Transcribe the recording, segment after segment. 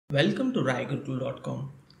Welcome to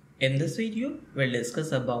RaiGurukul.com. In this video, we'll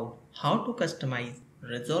discuss about how to customize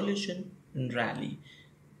resolution in Rally.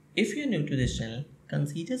 If you're new to this channel,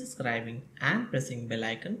 consider subscribing and pressing bell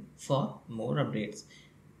icon for more updates.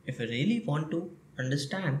 If you really want to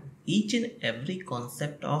understand each and every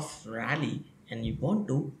concept of Rally and you want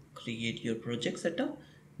to create your project setup,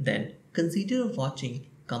 then consider watching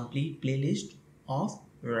complete playlist of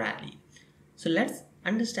Rally. So let's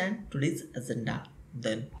understand today's agenda.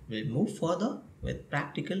 Then we'll move further with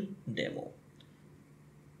practical demo.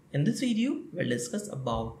 In this video, we'll discuss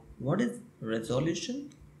about what is resolution,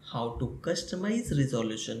 how to customize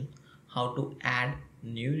resolution, how to add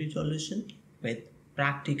new resolution with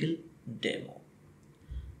practical demo.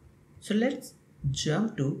 So let's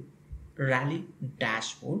jump to Rally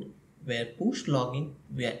dashboard where post login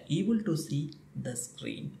we are able to see the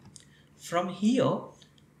screen. From here,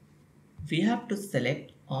 we have to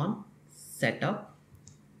select on setup.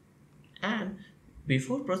 And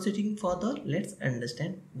before proceeding further, let's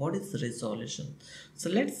understand what is resolution.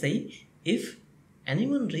 So let's say if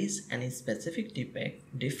anyone raised any specific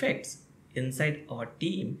defects inside our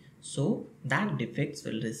team, so that defects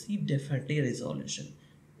will receive definitely resolution.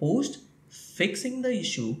 Post fixing the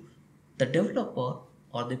issue, the developer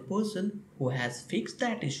or the person who has fixed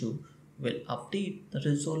that issue will update the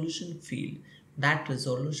resolution field. That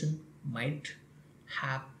resolution might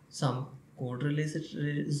have some code related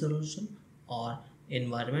resolution or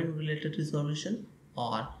environment related resolution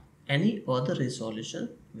or any other resolution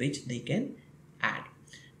which they can add.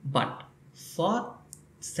 But for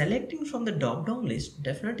selecting from the drop down list,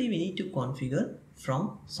 definitely we need to configure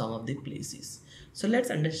from some of the places. So let's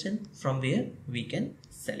understand from where we can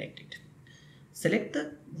select it. Select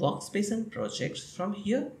the workspace and projects. From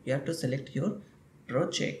here you have to select your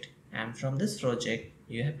project, and from this project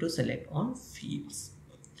you have to select on fields.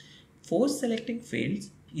 For selecting fields,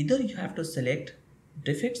 either you have to select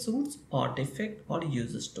defect source or defect or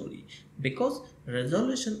user story, because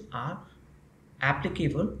resolution are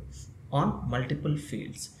applicable on multiple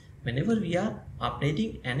fields. Whenever we are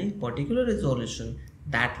updating any particular resolution,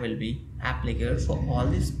 that will be applicable for all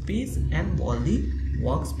the space and all the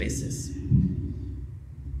workspaces.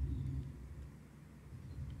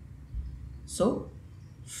 So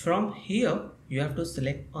from here you have to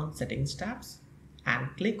select on settings tabs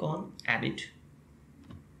and click on edit.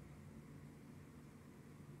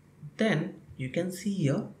 Then you can see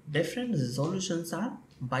here different resolutions are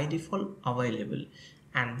by default available,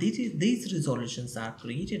 and these resolutions are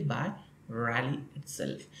created by Rally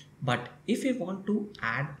itself. But if we want to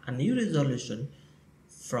add a new resolution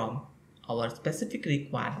from our specific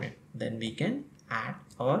requirement, then we can add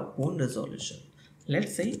our own resolution.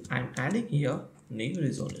 Let's say I'm adding here new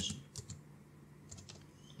resolution.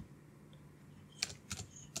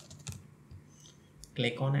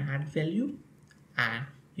 Click on add value and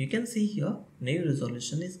you can see here new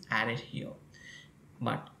resolution is added here.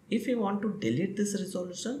 But if you want to delete this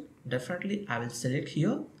resolution, definitely I will select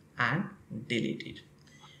here and delete it.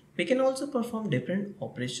 We can also perform different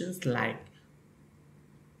operations like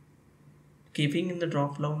keeping in the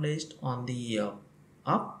drop down list on the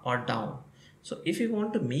up or down. So if you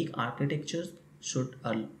want to make architectures should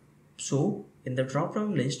show in the drop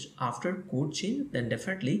down list after code change, then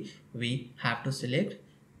definitely we have to select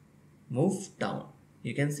move down.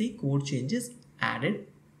 You can see code changes added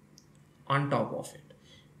on top of it.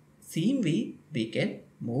 Same way we can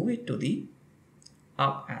move it to the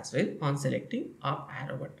up as well on selecting up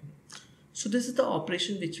arrow button. So this is the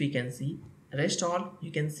operation which we can see. Rest all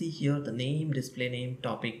you can see here the name, display name,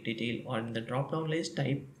 topic, detail, or in the drop down list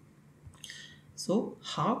type. So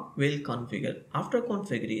how we'll configure? After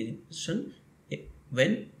configuration,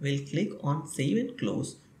 when we'll click on save and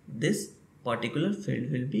close, this particular field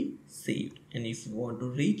will be saved. And if you want to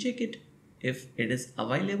recheck it, if it is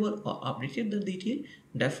available or updated the detail,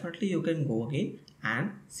 definitely you can go again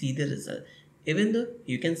and see the result. Even though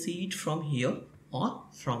you can see it from here or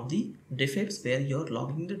from the defects where you're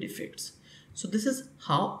logging the defects. So this is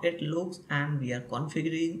how it looks, and we are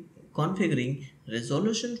configuring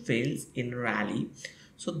resolution fields in Rally.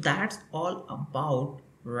 So that's all about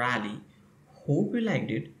Rally. Hope you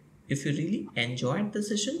liked it. If you really enjoyed the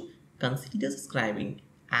session, consider subscribing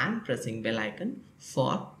and pressing bell icon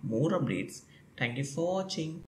for more updates. Thank you for watching.